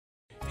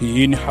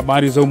Hii ni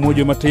habari za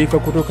Umoja wa Mataifa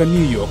kutoka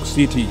New York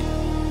City.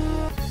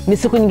 Ni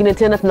siku nyingine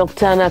tena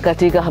tunakutana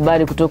katika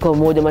habari kutoka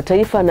Umoja wa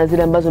Mataifa, na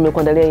zile ambazo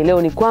nimekuandalia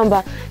leo ni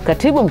kwamba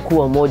Katibu Mkuu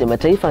wa Umoja wa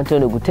Mataifa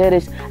Antonio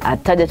Guterres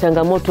ataja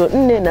changamoto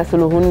 4 na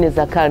suluhu 4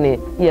 za karne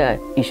ya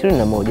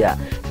 21.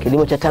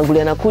 Kilimo cha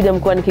tangulia na kuja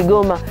mkoani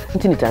Kigoma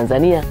nchini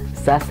Tanzania,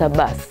 sasa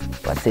basi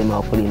wasema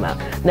wakulima.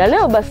 Na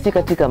leo basi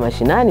katika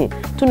mashinani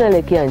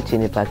tunaelekea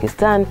nchini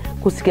Pakistan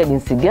kusikia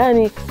jinsi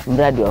gani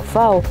mradi wa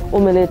FAO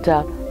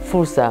umeleta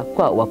fursa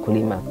kwa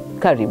wakulima.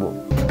 Karibu.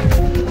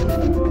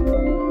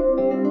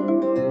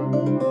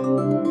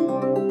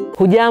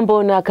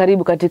 Hujambo na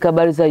karibu katika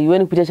habari za UN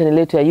kupitia channel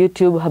yetu ya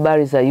YouTube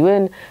Habari za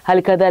UN,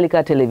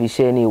 halikadhalika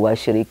televisheni wa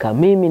shirika.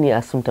 Mimi ni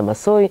Asumta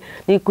Masoi,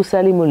 ni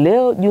kusalimu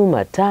leo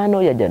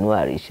Jumatano ya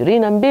Januari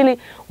 22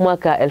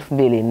 mwaka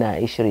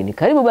 2020.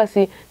 Karibu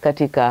basi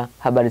katika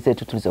habari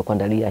zetu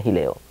tulizokuandalia hii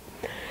leo.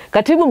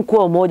 Katibu Mkuu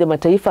wa Umoja wa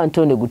Mataifa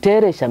Antonio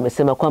Guterres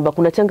amesema kwamba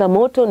kuna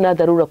changamoto na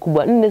dharura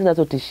kubwa 4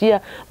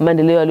 zinazotishia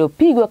maendeleo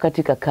yaliyopigwa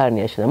katika karne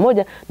ya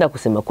 21, na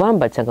kusema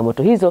kwamba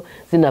changamoto hizo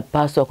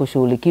zinapaswa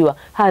kushughulikiwa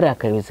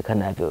haraka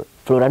iwezekanavyo.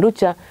 Flora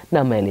Nducha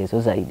na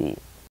maelezo zaidi.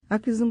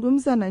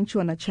 Akizungumza na nchi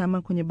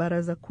wanachama kwenye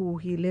baraza kuu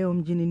hii leo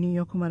mjini New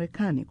York,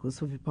 Marekani,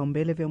 kuhusu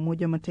vipaumbele vya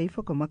Umoja wa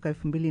Mataifa kwa mwaka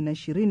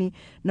 2020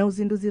 na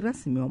uzinduzi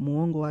rasmi wa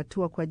muongo wa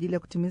hatua kwa ajili ya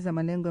kutimiza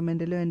malengo ya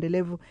maendeleo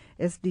endelevu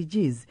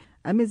SDGs,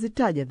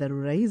 amezitaja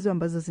dharura hizo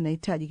ambazo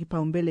zinahitaji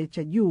kipaumbele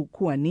cha juu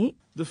kuwa ni: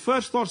 The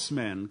first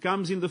horseman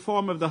comes in the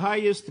form of the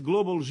highest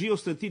global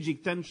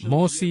geostrategic tension.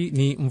 Mosi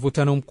ni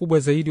mvutano mkubwa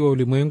zaidi wa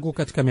ulimwengu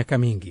katika miaka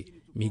mingi.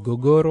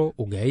 Migogoro,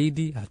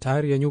 ugaidi,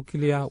 hatari ya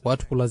nyuklia,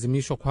 watu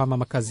kulazimishwa kuhama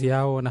makazi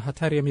yao na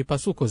hatari ya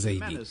mipasuko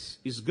zaidi.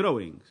 Is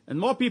growing and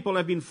more people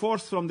have been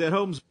forced from their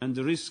homes and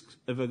the risk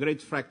of a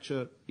great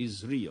fracture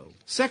is real.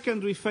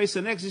 Second, we face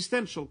an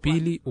existential.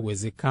 Pili,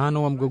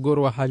 uwezekano wa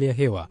mgogoro wa hali ya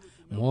hewa,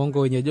 muongo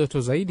wenye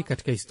joto zaidi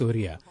katika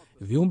historia.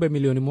 Viumbe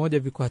milioni 1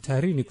 viko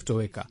hatarini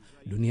kutoweka.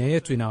 Dunia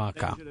yetu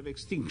inawaka.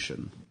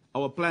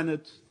 Our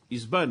planet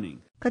is burning.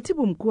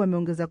 Katibu mkuu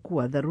ameongeza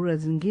kuwa dharura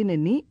zingine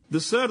ni: The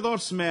third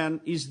horseman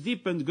is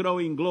deep and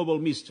growing global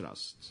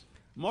mistrust.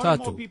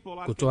 Tatu,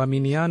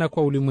 kutoaminiana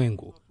kwa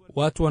ulimwengu.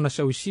 Watu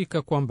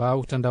wanashawishika kwamba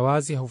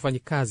utandawazi haufanyi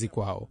kazi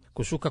kwao.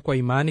 Kushuka kwa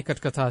imani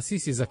katika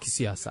taasisi za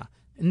kisiasa.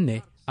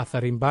 4,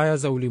 athari mbaya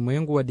za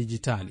ulimwengu wa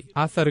dijitali.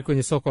 Athari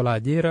kwenye soko la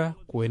ajira,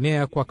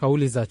 kuenea kwa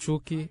kauli za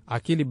chuki,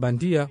 akili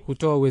bandia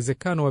hutoa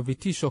uwezekano wa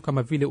vitisho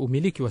kama vile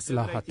umiliki wa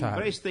silaha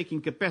hatari.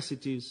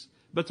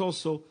 But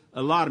also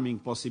alarming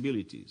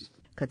possibilities.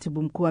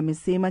 Katibu mkuu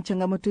amesema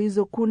changamoto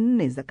hizo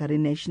 4 za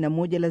karne ya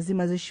 21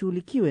 lazima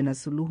zishughulikiwe na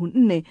suluhu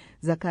 4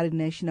 za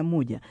karne ya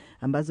 21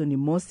 ambazo ni: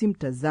 mosi,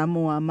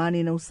 mtazamo wa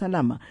amani na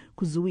usalama,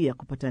 kuzuia,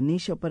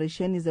 kupatanisha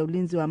operesheni za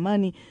ulinzi wa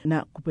amani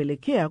na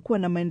kupelekea kuwa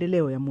na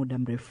maendeleo ya muda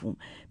mrefu.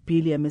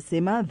 Pili,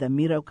 amesema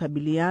dhamira ya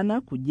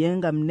kukabiliana,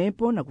 kujenga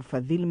mnepo na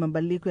kufadhili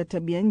mabadiliko ya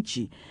tabia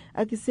nchi,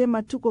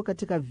 akisema tuko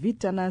katika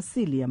vita na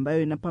asili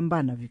ambayo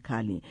inapambana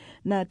vikali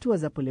na hatua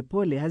za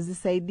polepole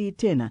hazisaidii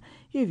tena,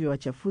 hivyo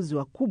wachafuzi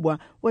wakubwa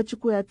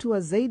wachukue hatua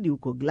zaidi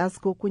huko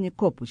Glasgow kwenye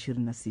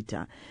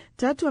COP26.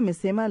 Tatu,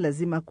 amesema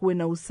lazima kuwe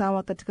na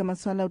usawa katika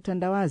masuala ya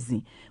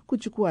utandawazi,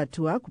 kuchukua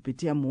hatua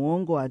kupitia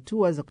muongo wa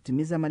hatua za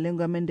kutimiza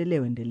malengo ya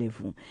maendeleo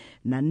endelevu.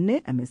 Na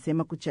 4,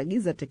 amesema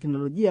kuchagiza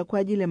teknolojia kwa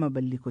ajili ya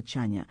mabadiliko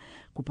chanya,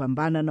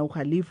 kupambana na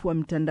uhalifu wa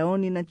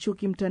mtandaoni na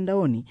chuki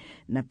mtandaoni,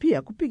 na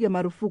pia kupiga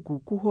marufuku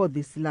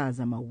kuhodhi silaha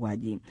za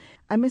mauaji.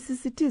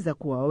 Amesisitiza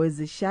kuwa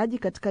wawezeshaji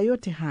katika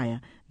yote haya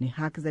ni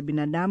haki za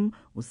binadamu,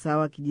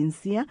 usawa wa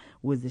kijinsia,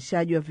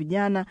 uwezeshaji wa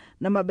vijana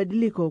na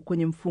mabadiliko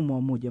kwenye mfumo wa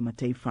Umoja wa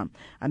Mataifa.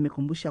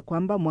 Amekumbusha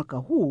kwamba mwaka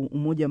huu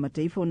Umoja wa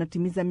Mataifa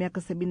unatimiza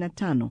miaka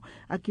 75,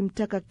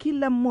 akimtaka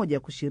kila mmoja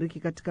kushiriki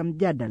katika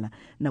mjadala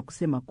na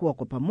kusema kuwa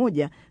kwa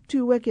pamoja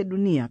tuiweke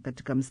dunia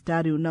katika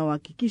mstari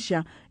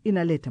unaohakikisha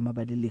inaleta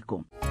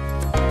mabadiliko.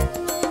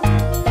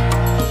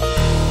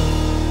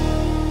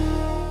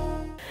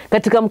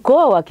 Katika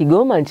mkoa wa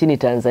Kigoma nchini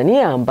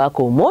Tanzania,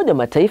 ambako Umoja wa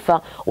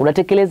Mataifa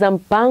unatekeleza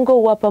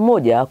mpango wa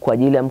pamoja kwa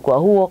ajili ya mkoa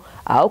huo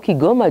au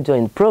Kigoma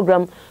Joint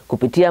Program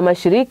kupitia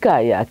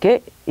mashirika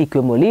yake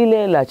ikiwemo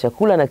lile la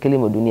chakula na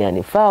kilimo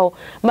duniani FAO,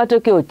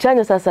 matokeo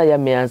chanya sasa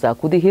yameanza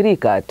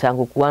kudhihirika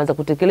tangu kuanza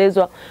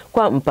kutekelezwa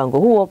kwa mpango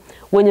huo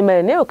wenye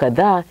maeneo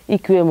kadhaa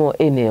ikiwemo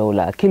eneo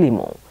la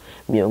kilimo.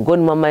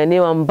 Miongoni mwa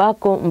maeneo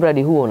ambako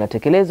mradi huo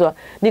unatekelezwa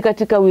ni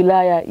katika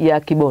wilaya ya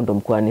Kibondo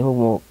mkoani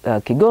humo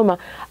Kigoma,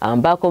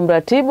 ambako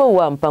mratibu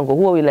wa mpango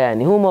huo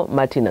wilayani humo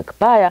Martina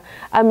Kapaya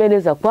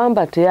ameeleza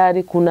kwamba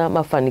tayari kuna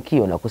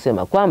mafanikio na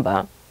kusema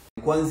kwamba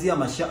kuanzia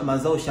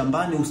mazao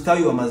shambani,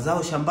 ustawi wa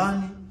mazao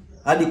shambani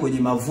hadi kwenye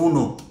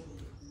mavuno,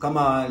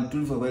 kama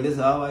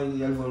tulivyoeleza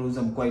awali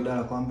alivyoeleza mkuu wa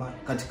idara kwamba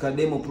katika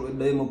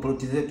demo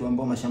plot zetu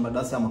ambao mashamba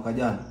darasa mwaka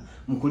jana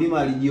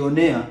mkulima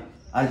alijionea,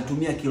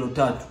 alitumia kilo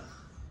 3.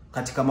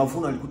 Katika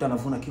mavuno alikuta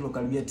anavuna kilo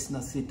karibia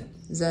 96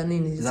 za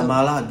nini, za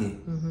maharage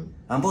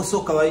ambao sio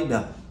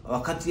kawaida.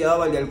 Wakati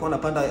awali alikuwa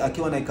anapanda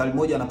akiwa na ekari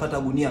moja anapata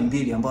gunia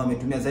 2 ambao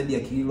ametumia zaidi ya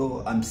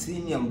kilo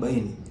 50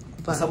 40,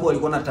 kwa sababu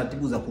alikuwa na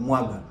taratibu za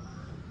kumwaga.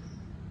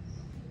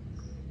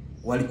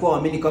 walikuwa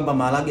waamini kwamba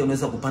maharage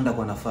unaweza kupanda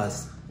kwa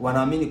nafasi.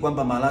 Wanaamini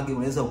kwamba maharage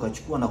unaweza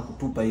ukachukua na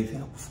kutupa hivi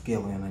na kufukia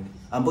kwa nani.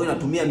 Ambayo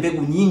inatumia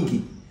mbegu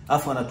nyingi,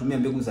 afu anatumia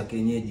mbegu za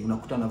kienyeji.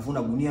 Unakuta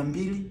anavuna gunia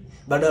 2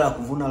 badala ya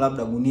kuvuna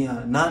labda gunia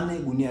 8,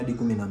 gunia hadi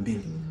 12.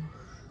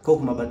 Kwa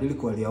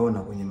mabadiliko waliyaona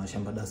kwenye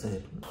mashamba dasa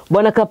yetu.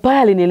 Bwana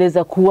Kapaya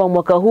alinieleza kuwa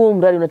mwaka huu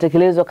mradi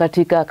unatekelezwa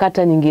katika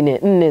kata nyingine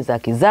 4 za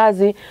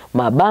Kizazi,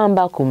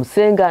 Mabamba,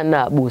 Kumsenga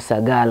na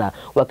Busagala,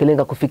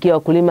 wakilenga kufikia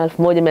wakulima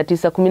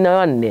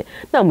 1914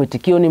 na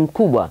mwitikio ni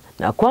mkubwa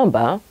na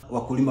kwamba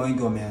wakulima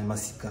wengi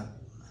wamehamasika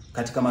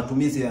katika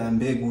matumizi ya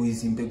mbegu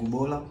hizi, mbegu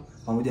bora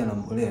pamoja na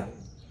mbolea.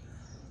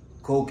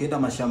 Kwa ukienda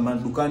mashamba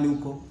dukani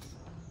huko,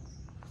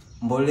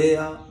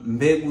 mbolea,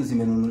 mbegu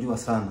zimenunuliwa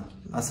sana,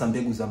 hasa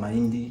mbegu za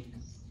mahindi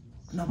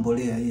na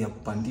mbolea hii ya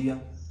kupandia,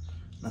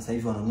 na sasa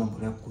hivi wananunua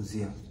mbolea ya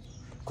kukuzia.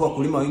 Kwa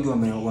wakulima wengi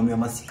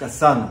wamehamasika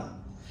sana.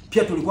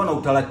 Pia tulikuwa na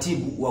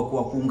utaratibu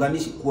wa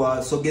kuunganisha,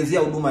 kuwasogezea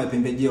huduma ya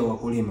pembejeo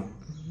wakulima,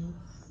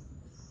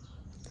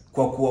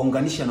 kwa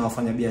kuwaunganisha na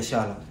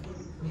wafanyabiashara.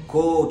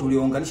 Kwa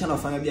tuliunganisha na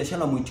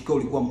wafanyabiashara, mwitikio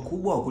ulikuwa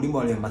mkubwa, wakulima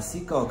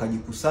walihamasika,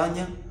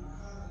 wakajikusanya,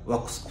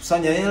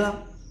 wakusanya hela,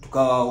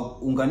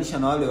 tukaunganisha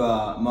na wale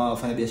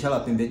wafanyabiashara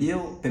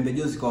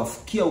pembejeo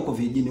zikawafikia huko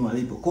vijijini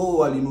walipo. Kwa hiyo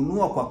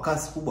walinunua kwa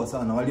kasi kubwa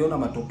sana, waliona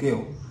matokeo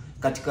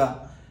katika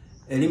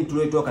elimu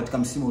tuliyotoa katika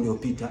msimu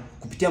uliopita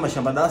kupitia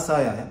mashamba darasa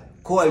haya.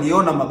 Kwa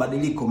waliona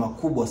mabadiliko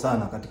makubwa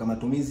sana katika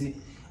matumizi,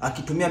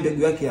 akitumia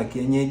mbegu yake ya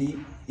kienyeji,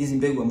 hizi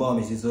mbegu ambao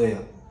wamezizoea,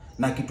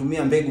 na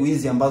akitumia mbegu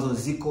hizi ambazo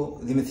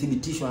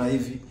zimethibitishwa na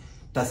hivi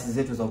taasisi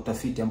zetu za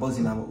utafiti ambazo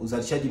zina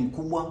uzalishaji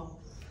mkubwa,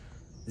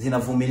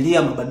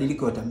 zinavumilia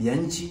mabadiliko ya tabia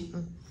nchi.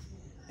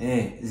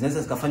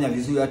 Zinaweza zikafanya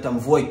vizuri hata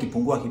mvua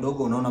ikipungua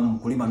kidogo, unaona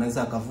mkulima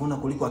anaweza akavuna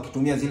kuliko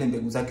akitumia zile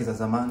mbegu zake za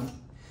zamani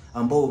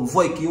ambao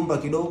mvua ikiumba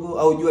kidogo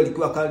au jua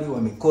likiwa kali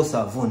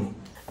wamekosa avuni.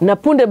 Na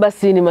punde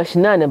basi ni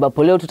mashinani,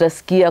 ambapo leo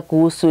tutasikia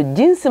kuhusu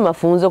jinsi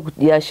mafunzo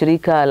ya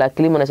shirika la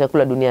kilimo na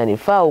chakula duniani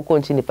FAO huko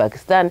nchini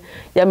Pakistan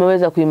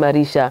yameweza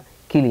kuimarisha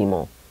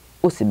kilimo.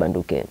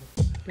 Usibanduke.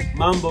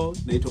 Mambo,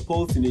 naitwa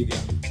Paul Siniga,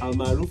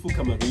 almaarufu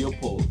kama Rio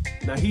Paul.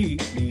 Na hii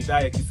ni idhaa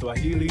ya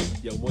Kiswahili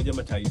ya Umoja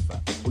Mataifa.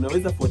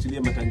 Unaweza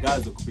fuatilia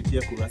matangazo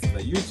kupitia kurasa za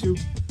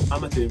YouTube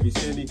ama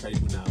televisheni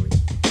karibu nawe.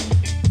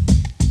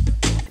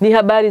 Ni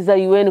habari za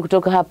UN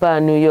kutoka hapa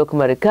New York,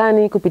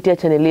 Marekani, kupitia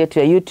chaneli yetu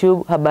ya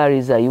YouTube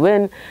Habari za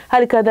UN,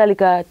 hali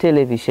kadhalika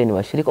televisheni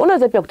washirika.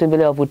 Unaweza pia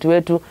kutembelea wavuti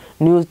wetu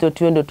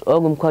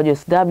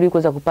news.un.org/SW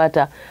kuweza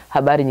kupata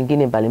habari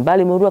nyingine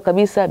mbalimbali murua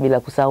kabisa, bila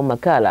kusahau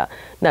makala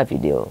na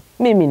video.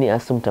 Mimi ni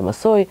Asumta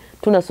Masoi.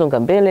 Tunasonga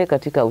mbele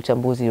katika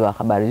uchambuzi wa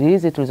habari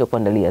hizi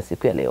tulizokuandalia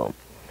siku ya leo.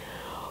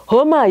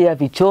 Homa ya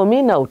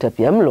vichomi na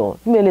utapiamlo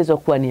imeelezwa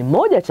kuwa ni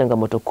moja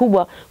changamoto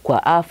kubwa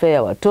kwa afya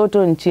ya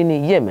watoto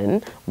nchini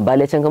Yemen,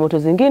 mbali ya changamoto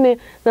zingine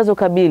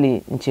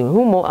zinazokabili nchini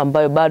humo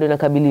ambayo bado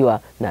inakabiliwa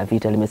na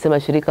vita, limesema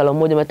shirika la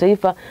Umoja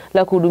Mataifa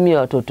la kuhudumia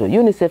watoto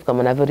UNICEF, kama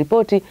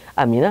anavyoripoti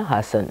Amina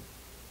Hassan.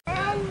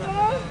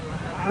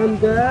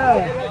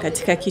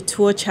 Katika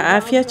kituo cha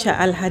afya cha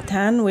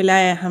Al-Hatan,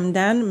 wilaya ya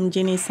Hamdan,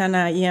 mjini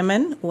Sana,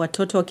 Yemen,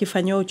 watoto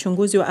wakifanyiwa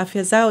uchunguzi wa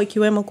afya zao,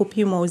 ikiwemo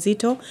kupimwa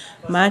uzito,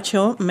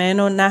 macho,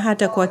 meno na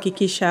hata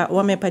kuhakikisha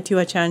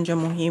wamepatiwa chanjo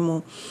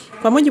muhimu.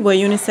 Kwa mujibu wa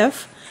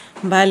UNICEF,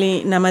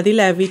 mbali na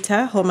madhila ya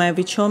vita, homa ya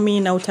vichomi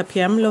na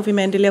utapiamlo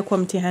vimeendelea kuwa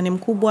mtihani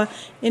mkubwa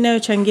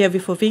inayochangia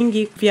vifo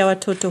vingi vya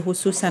watoto,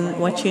 hususan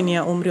wa chini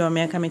ya umri wa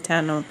miaka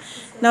 5.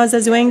 Na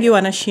wazazi wengi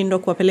wanashindwa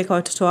kuwapeleka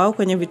watoto wao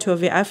kwenye vituo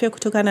vya afya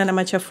kutokana na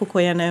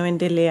machafuko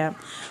yanayoendelea.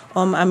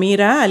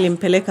 Amira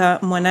alimpeleka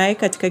mwanae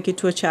katika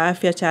kituo cha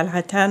afya cha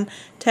Al-Hatan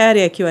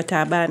tayari akiwa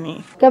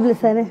taabani.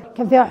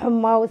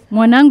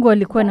 Mwanangu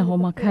alikuwa na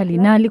homa kali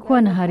na alikuwa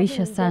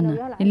anaharisha sana.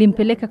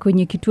 Nilimpeleka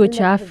kwenye kituo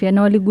cha afya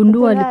na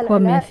waligundua alikuwa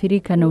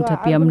ameathirika na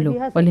utapiamlo.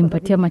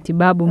 Walimpatia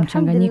matibabu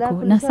mchanganyiko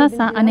na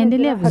sasa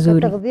anaendelea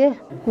vizuri.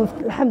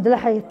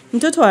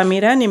 Mtoto wa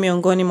Amira ni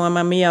miongoni mwa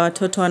mamia ya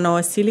watoto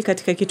wanaowasili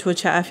katika kituo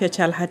cha afya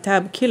cha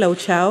Al-Hatab kila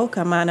uchao,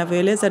 kama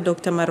anavyoeleza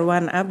Dr.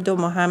 Marwan Abdo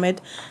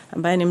Mohamed,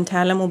 ambaye ni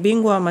mtaalamu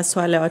bingwa wa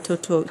masuala ya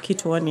watoto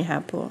kituoni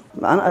hapo.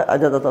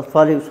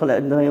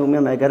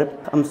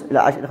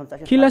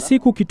 Kila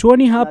siku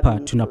kituoni hapa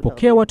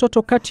tunapokea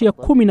watoto kati ya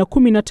 10 na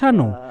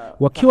 15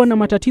 wakiwa na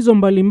matatizo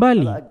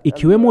mbalimbali,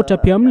 ikiwemo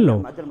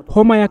utapiamlo,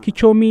 homa ya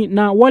kichomi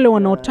na wale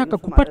wanaotaka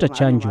kupata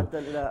chanjo.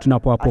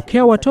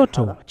 Tunapowapokea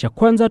watoto, cha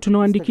kwanza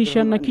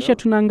tunawaandikisha na kisha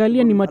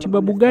tunaangalia ni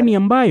matibabu gani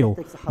ambayo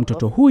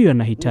mtoto huyo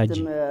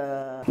anahitaji.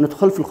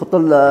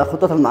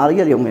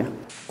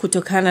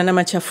 Kutokana na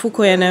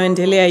machafuko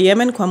yanayoendelea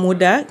Yemen kwa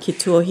muda,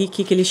 kituo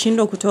hiki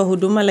kilishindwa kutoa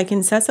huduma,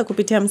 lakini sasa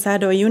kupitia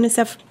msaada wa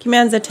UNICEF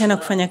kimeanza tena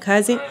kufanya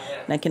kazi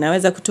na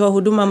kinaweza kutoa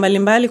huduma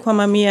mbalimbali kwa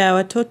mamia ya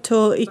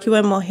watoto,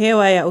 ikiwemo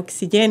hewa ya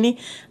oksijeni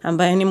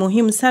ambayo ni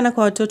muhimu sana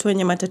kwa watoto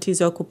wenye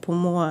matatizo ya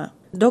kupumua.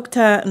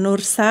 Dr.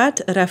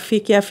 Nursat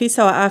Rafiki,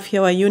 afisa wa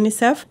afya wa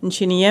UNICEF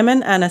nchini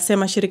Yemen,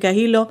 anasema shirika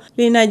hilo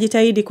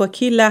linajitahidi kwa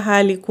kila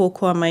hali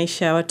kuokoa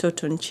maisha ya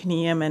watoto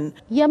nchini Yemen.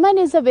 Yemen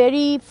is a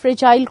very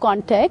fragile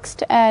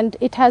context and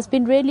it has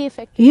been really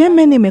affected.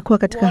 Yemen imekuwa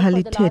katika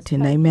hali tete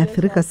na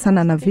imeathirika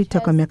sana na vita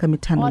kwa miaka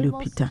 5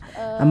 iliyopita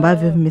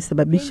ambavyo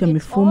vimesababisha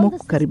mifumo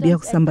kukaribia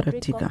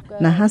kusambaratika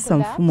na hasa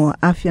mfumo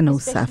wa afya na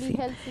usafi.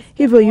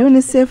 Hivyo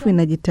UNICEF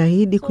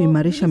inajitahidi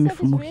kuimarisha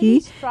mifumo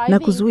hii na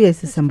kuzuia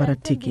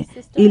isisambaratike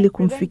ili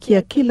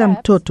kumfikia kila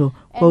mtoto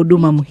kwa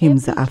huduma muhimu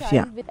za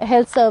afya.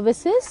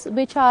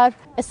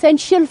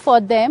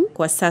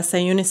 Kwa sasa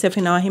UNICEF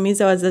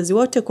inawahimiza wazazi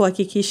wote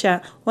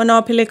kuhakikisha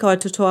wanawapeleka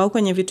watoto wao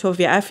kwenye vituo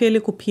vya afya ili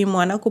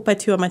kupimwa na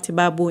kupatiwa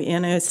matibabu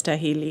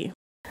yanayostahili.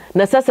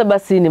 Na sasa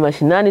basi ni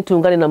mashinani,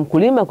 tuungane na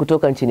mkulima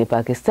kutoka nchini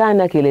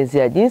Pakistan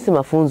akielezea jinsi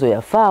mafunzo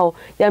ya FAO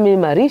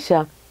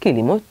yameimarisha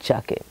kilimo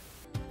chake.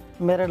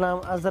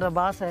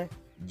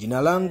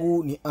 Jina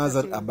langu ni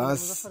Azar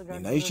Abbas,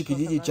 ninaishi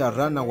kijiji cha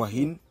Rana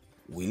Wahin,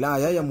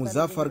 wilaya ya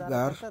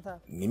Muzaffargarh.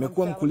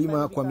 Nimekuwa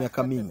mkulima kwa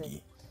miaka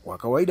mingi. Kwa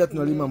kawaida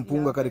tunalima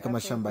mpunga katika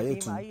mashamba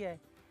yetu.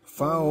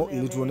 FAO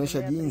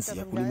ilituonesha jinsi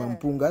ya kulima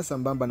mpunga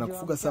sambamba na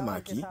kufuga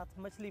samaki,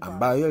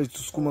 ambayo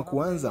ilitusukuma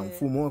kuanza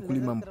mfumo wa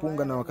kulima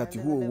mpunga na wakati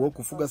huo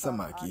kufuga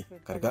samaki.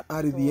 Katika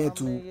ardhi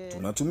yetu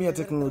tunatumia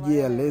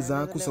teknolojia ya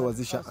leza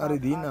kusawazisha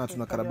ardhi na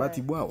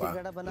tunakarabati bwawa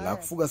la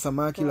kufuga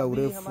samaki la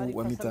urefu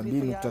wa mita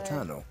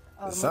 2.5.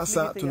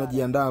 Sasa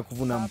tunajiandaa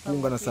kuvuna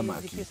mpunga na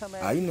samaki.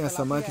 Aina ya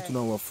samaki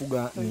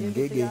tunaowafuga ni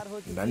ndege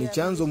na ni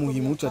chanzo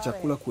muhimu cha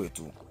chakula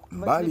kwetu.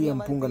 Mbali ya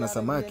mpunga na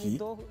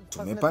samaki,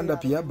 tumepanda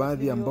pia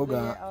baadhi ya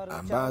mboga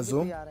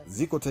ambazo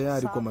ziko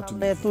tayari kwa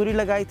matumizi.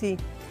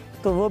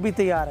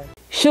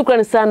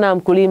 Shukrani sana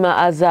mkulima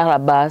Azar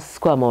Abbas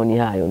kwa maoni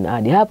hayo. Na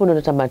hadi hapo ndo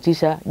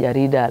natamatisha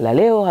jarida la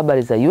leo,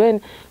 habari za UN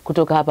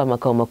kutoka hapa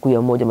makao makuu ya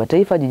Umoja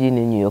Mataifa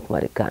jijini New York,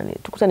 Marekani.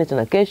 Tukutane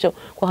tena kesho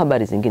kwa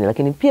habari zingine,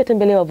 lakini pia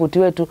tembelea wavuti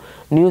wetu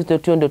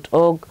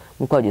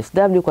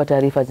news.un.org/SW kwa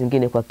taarifa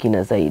zingine kwa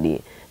kina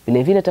zaidi.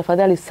 Vile vile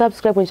tafadhali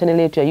subscribe kwenye channel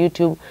yetu ya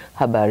YouTube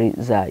Habari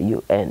za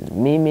UN.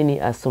 Mimi ni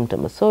Assumpta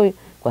Masoi.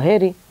 Kwa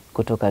heri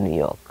kutoka New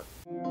York.